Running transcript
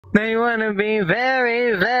They wanna be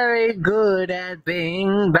very, very good at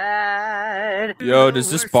being bad. Yo,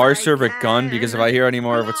 does this bar serve a gun? Because if I hear any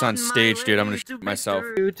more of what's on stage, dude, I'm gonna shoot myself.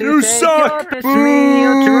 You suck!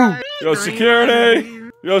 Yo, security!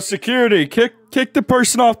 Yo, security! Kick the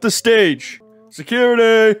person off the stage!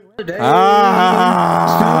 Security! Hey,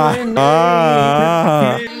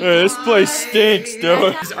 this place stinks,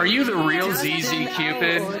 dude. Are you the real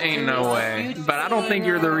Zzcupid? Ain't no way. But I don't think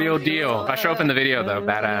you're the real deal. If I show up in the video, though,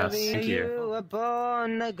 badass. Thank you. Oh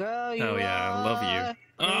yeah, I love you.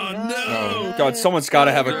 Oh no! God, someone's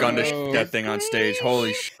gotta have a gun to shoot that thing on stage.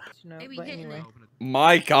 Holy sh!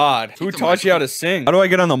 My God, who taught you how to sing? How do I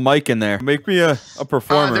get on the mic in there? Make me a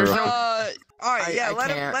performer. Alright, yeah,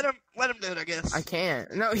 let him do it, I guess. I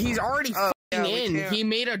can't. No, he's already in. He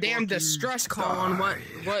made a damn distress call on what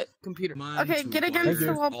computer? Okay, get against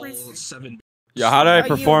the wall, please. Yeah, how do I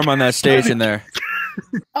perform on that stage in there?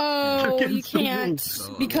 Oh, you can't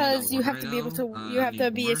because you have to be able to. You have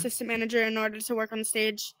to be assistant manager in order to work on the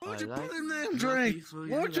stage. What'd you put in there, Drake?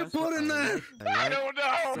 What'd you put in there? I don't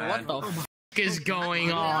know. What the f is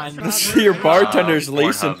going on? Your bartender's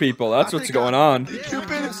lacing people. That's what's going on.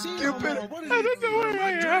 Cupid. I don't know where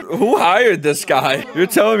I am. Who hired this guy? You're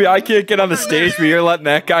telling me I can't get on the stage, but you're letting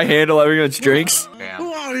that guy handle everyone's drinks?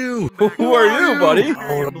 Who are you? Who are you, buddy?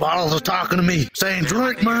 Oh, the bottles are talking to me, saying,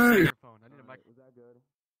 "Drink me."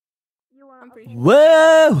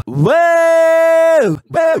 Whoa! Whoa! Whoa!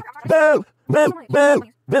 Whoa! Whoa! Whoa! Whoa!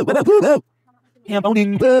 Whoa!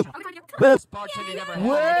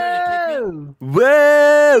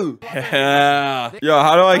 Whoa! Yeah. Yo,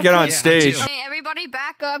 how do I get on stage? Hey, everybody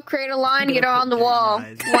back up, create a line, get on the wall.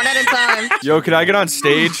 One at a time. Yo, can I get on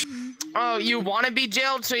stage? Oh, you want to be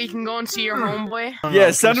jailed so you can go and see your homeboy?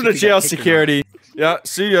 Yeah, send him to jail, security. Yeah,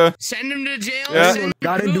 see ya. Send him to jail? Yeah.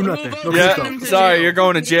 I didn't do nothing. Yeah, sorry, you're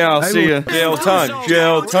going to jail. See ya. Jail time.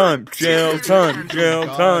 Jail time. Jail time. Jail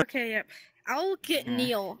time. Okay, yep. I'll get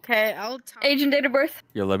Neil. Okay, I'll. Agent date of birth.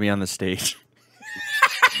 Yo, let me on the stage.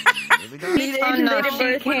 Agent date of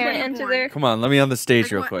birth. Can't enter there. Come on, let me on the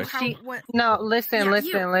stage real quick. No, listen.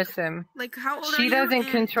 Like, how old She doesn't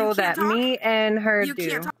control that. Me and her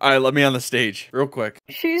do. Alright, let me on the stage real quick.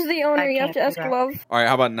 She's the owner. You have to ask love. Alright,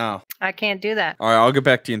 how about now? I can't do that. Alright, I'll get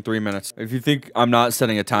back to you in 3 minutes. If you think I'm not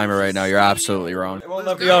setting a timer right now, you're absolutely wrong. It won't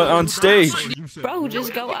let me on stage. Bro,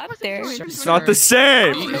 just go up there. It's not the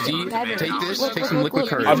same. Take this. Take some liquid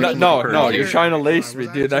courage. I'm not. No, you're trying to lace me,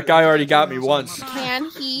 dude. That guy already got me once. Can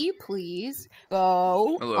he please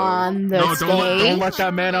go on the stage? Don't let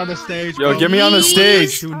that man on the stage. Yo, get me on the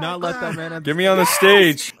stage. Do not let that man on. Get me on the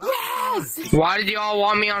stage. Yes! Why did y'all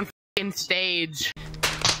want me on f***ing stage?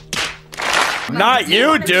 Not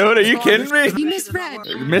you, dude. Are you kidding me? You misread.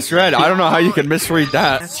 Misread. I don't know how you can misread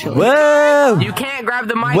that. Whoa! You can't grab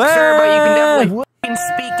the mic, sir, but you can definitely f***ing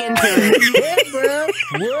speak into it.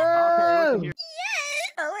 Whoa!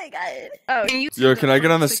 Oh my god. Oh, Yo, can I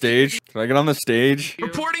get on the stage? Can I get on the stage?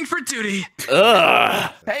 Reporting for duty.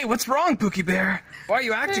 Ugh. Hey, what's wrong, Pookie Bear? Why are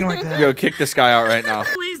you acting like that? Yo, kick this guy out right now.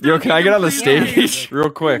 Yo, can I get on the stage?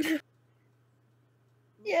 Real quick.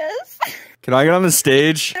 yes. Can I get on the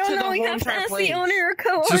stage? I don't know. We have to ask the owner or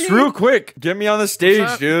co-owner. Just real quick. Get me on the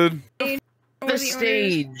stage, dude. The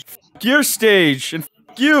stage. Your stage. And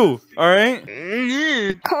you. Alright?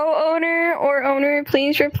 Co-owner or owner,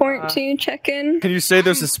 please report to check-in. Can you say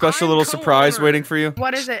there's a special little surprise waiting for you?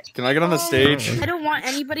 What is it? Can I get on the stage? I don't want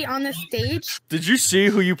anybody on the stage. Did you see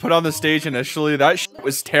who you put on the stage initially? That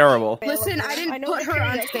was terrible. Listen, I didn't put her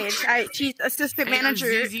on stage. She's assistant manager.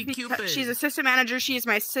 Zzcupid. She's assistant manager. She is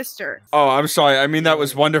my sister. Oh, I'm sorry. I mean, that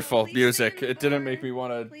was wonderful music. It didn't make me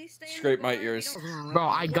want to scrape my ears. Bro,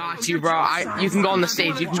 I got you, bro. You can go on the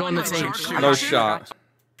stage. You can go on the stage. No shot.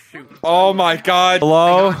 Oh my god.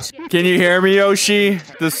 Hello? Can you hear me, Yoshi?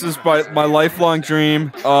 This is my lifelong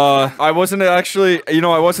dream. I wasn't actually,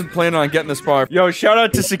 I wasn't planning on getting this far. Yo, shout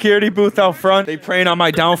out to security booth out front. They praying on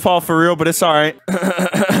my downfall for real, but it's alright.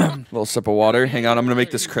 Little sip of water. Hang on, I'm gonna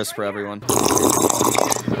make this crisp for everyone.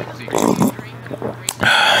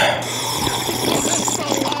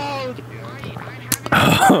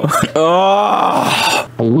 Oh.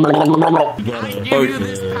 No.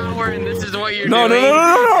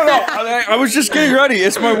 I was just getting ready.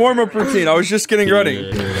 It's my warm-up routine. I was just getting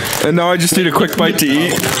ready. And now I just need a quick bite to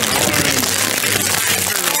eat.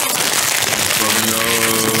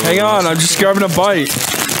 Hang on, I'm just grabbing a bite.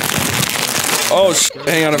 Oh,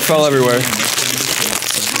 hang on, it fell everywhere.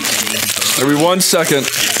 Every 1 second.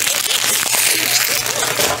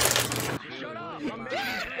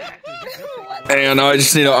 Hang on, now I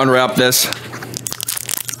just need to unwrap this.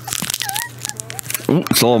 Ooh,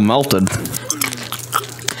 it's all melted.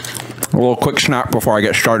 A little quick snack before I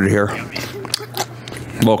get started here.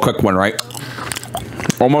 A little quick one, right?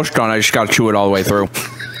 Almost done. I just gotta chew it all the way through.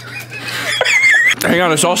 Hang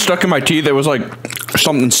on, it's all stuck in my teeth. It was like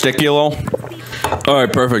something sticky a little. All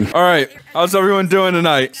right, perfect. All right, how's everyone doing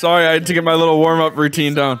tonight? Sorry, I had to get my little warm-up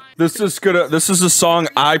routine down. This is good. This is a song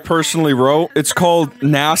I personally wrote. It's called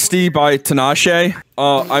 "Nasty" by Tinashe.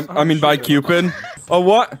 I mean by Cupid. Oh,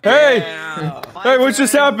 what? Hey! Hey, what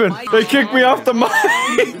just happened? They kicked me off the mic!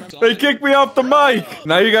 They kicked me off the mic!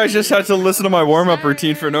 Now you guys just have to listen to my warm-up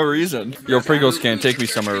routine for no reason. Yo, Pringles can take me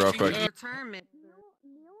somewhere real quick.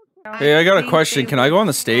 Hey, I got a question. Can I go on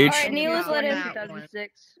the stage? Alright, Neil is let him.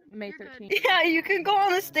 2006, May 13th. Yeah, you can go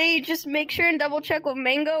on the stage. Just make sure and double check with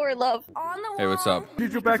Mango or Love. Hey, what's up?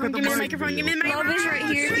 Give me the microphone. Give me the microphone. Love is right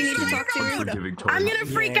here if you need to talk to her. I'm gonna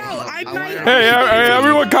freak out. I might. Hey,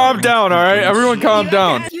 everyone calm down, all right? Everyone calm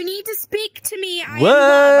down. You need to speak to me. I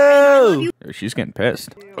Whoa! She's getting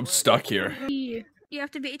pissed. I'm stuck here. You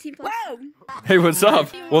have to be 18 plus. Whoa! Hey, what's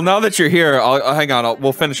up? Well, now that you're here, I'll hang on.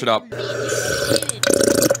 We'll finish it up.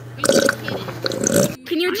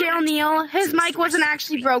 Can you jail Neil? His mic wasn't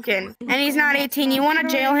actually broken, and he's not 18. You want to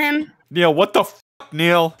jail him? Neil, what the f,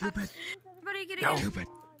 Neil?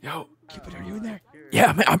 Yo, Cupid, are you in there?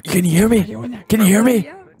 Yeah, man, can you hear me? Can you hear me?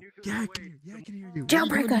 Yeah, I can hear you.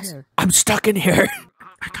 Jailbreak us. I'm stuck in here.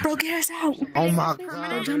 Bro, get us out. Oh my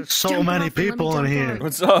god, there's so many people in here.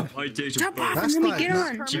 What's up? Jump off and let me get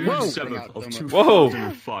on. Whoa.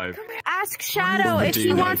 Ask Shadow if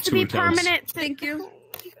he wants to be permanent. Thank you.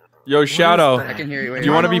 Yo, Shadow. I can hear you. Do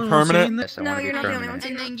you want to be permanent? No, you're not the only one.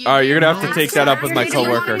 All right, you're gonna have to take that up with my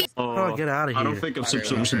coworker. Oh, get out of here. I don't think a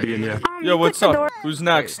subscription should be in here. Yo, what's up? Who's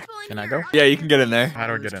next? Can I go? Yeah, you can get in there. I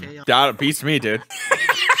don't get in. That beats me, dude.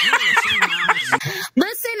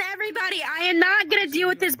 Listen, everybody, I am not gonna deal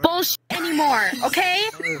with this bullshit anymore, okay?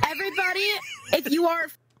 Everybody, if you are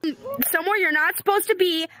somewhere you're not supposed to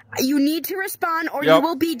be, you need to respond or you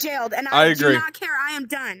will be jailed. And I agree. do not care. I am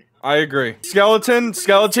done. I agree. Skeleton,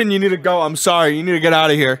 you need to go. I'm sorry, you need to get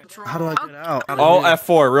out of here. How do I get out? Alt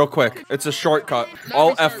F4, real quick. It's a shortcut.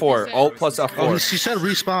 Alt F4. Alt plus Oh, F4. she said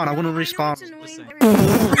respawn. I want to respawn.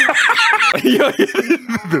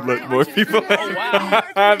 They let more people in.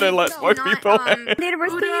 They let more people in.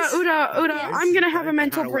 Uda, I'm gonna have a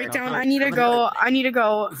mental breakdown. I need to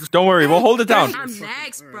go. Don't worry, we'll hold it down. I'm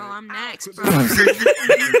next, bro.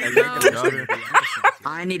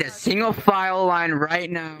 I need a single file line right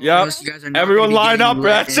now. Yep. Everyone line up.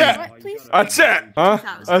 That's it. That's it. Huh?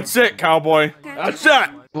 That's it, cowboy. That's it.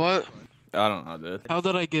 What? I don't know, dude. How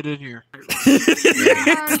did I get in here?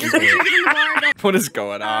 What is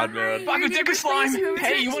going on, man? Bakudeku slime.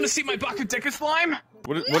 Hey, you want to see my Bakudeku slime?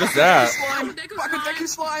 What is that? Bakudeku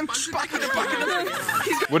slime.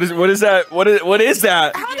 What is that? What is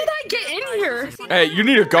that? How did I get in here? Hey, you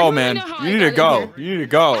need to go, man. You need to go. You need to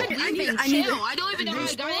go. I need to. I don't even know how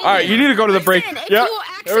to go in. All right, you need to go to the break. Yep.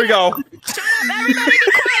 There we go. Shut up, everybody! Be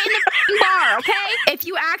quiet in the bar, okay? If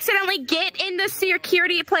you accidentally get in the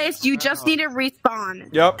security place, you just need to respawn.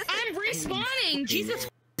 Yep. I'm respawning. Jesus,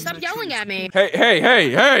 stop yelling at me.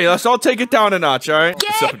 Hey! Let's all take it down a notch, all right?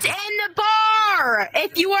 Get in the bar.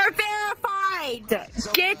 If you are verified,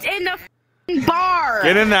 get in the bar.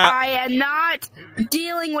 Get in that. I am not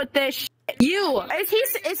dealing with this shit. You. Is he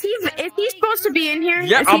supposed to be in here?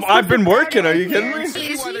 Yeah, I've been working. Are you kidding me? Is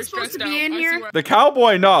he supposed to be in here? The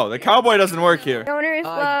cowboy, no. The cowboy doesn't work here. The owner is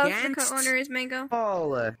Love. The co-owner is Mango.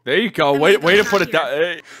 There you go. Way to put it down.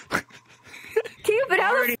 Hey. Cupid,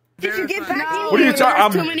 how the did you get back in? What are you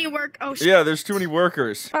talking? Too many work. Oh shit. Yeah, there's too many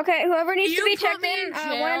workers. Okay, whoever needs to be checked in,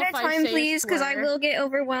 one at a time, please, because I will get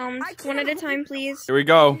overwhelmed. One at a time, please. Here we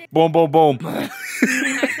go. Boom, boom, boom. Hey,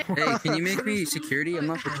 can you make me security? I'm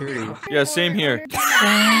not security. Yeah, same here.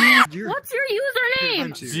 What's your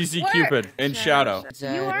username? Zzcupid in Shadow.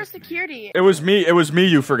 You are security. It was me.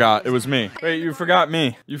 You forgot. It was me. Wait, you forgot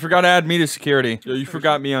me. You forgot to add me to security. Yo, you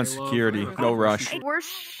forgot me on security. No rush. Where's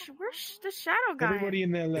the shadow guy? Everybody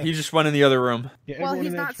in there left. He just went in the other room. Yeah, well,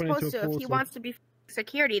 he's not supposed to. If he wants to be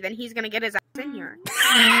security, then he's gonna get his ass in here.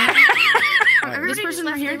 This person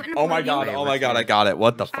right here. Oh my god, I got it.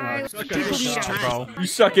 What the fuck? Bro. You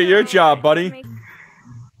suck at your job, buddy.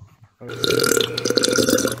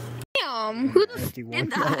 Damn, who the f*** did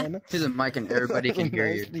that? To the mic and everybody can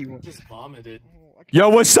hear you. Just vomited. Yo,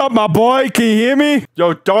 what's up, my boy? Can you hear me?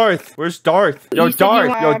 Yo, Darth. Where's Darth? Yo,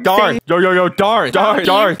 Darth. Yo, Darth. Yo, Darth. Darth,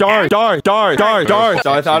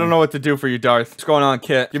 I don't know what to do for you, Darth. What's going on,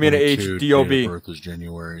 Kit? Give me an HDOB. Birth is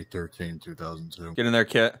January 13, 2002. Get in there,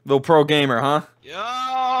 Kit. Little pro gamer, huh?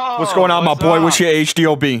 Yo! What's going on, my boy? What's your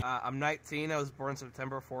HDOB? I'm 19. I was born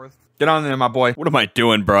September 4th. Get on there, my boy. What am I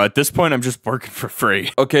doing, bro? At this point, I'm just working for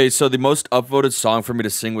free. Okay, so the most upvoted song for me to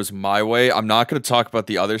sing was My Way. I'm not going to talk about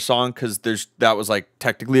the other song because that was like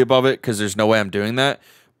technically above it because there's no way I'm doing that.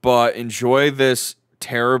 But enjoy this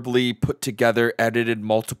terribly put together, edited,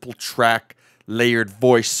 multiple track, layered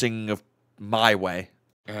voice singing of My Way.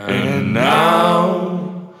 And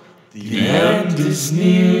now the end is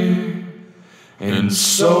near, and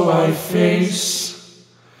so I face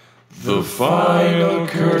the final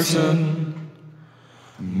curtain.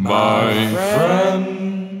 My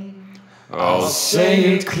friend, I'll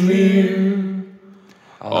say it clear,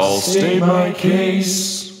 I'll state my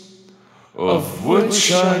case, of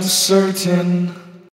which I'm certain.